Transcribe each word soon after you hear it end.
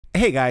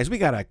Hey guys, we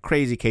got a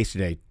crazy case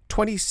today.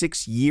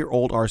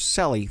 26-year-old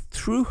Arceli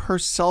threw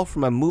herself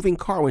from a moving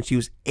car when she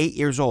was 8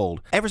 years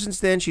old. Ever since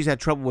then, she's had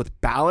trouble with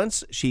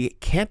balance. She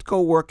can't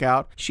go work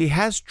out. She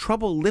has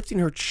trouble lifting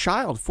her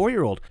child,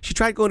 4-year-old. She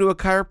tried going to a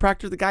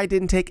chiropractor. The guy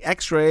didn't take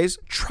x-rays.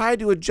 Tried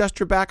to adjust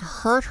her back,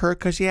 hurt her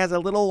because she has a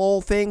little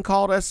old thing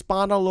called a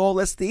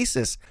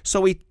spondylolistesis.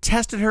 So we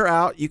tested her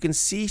out. You can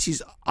see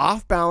she's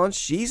off balance.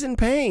 She's in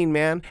pain,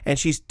 man. And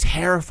she's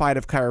terrified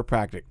of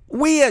chiropractic.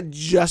 We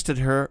adjusted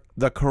her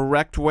the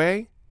correct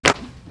way.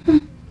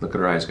 Look at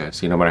her eyes, guys.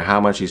 See, no matter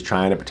how much she's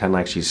trying to pretend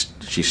like she's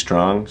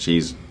strong,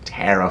 she's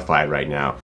terrified right now.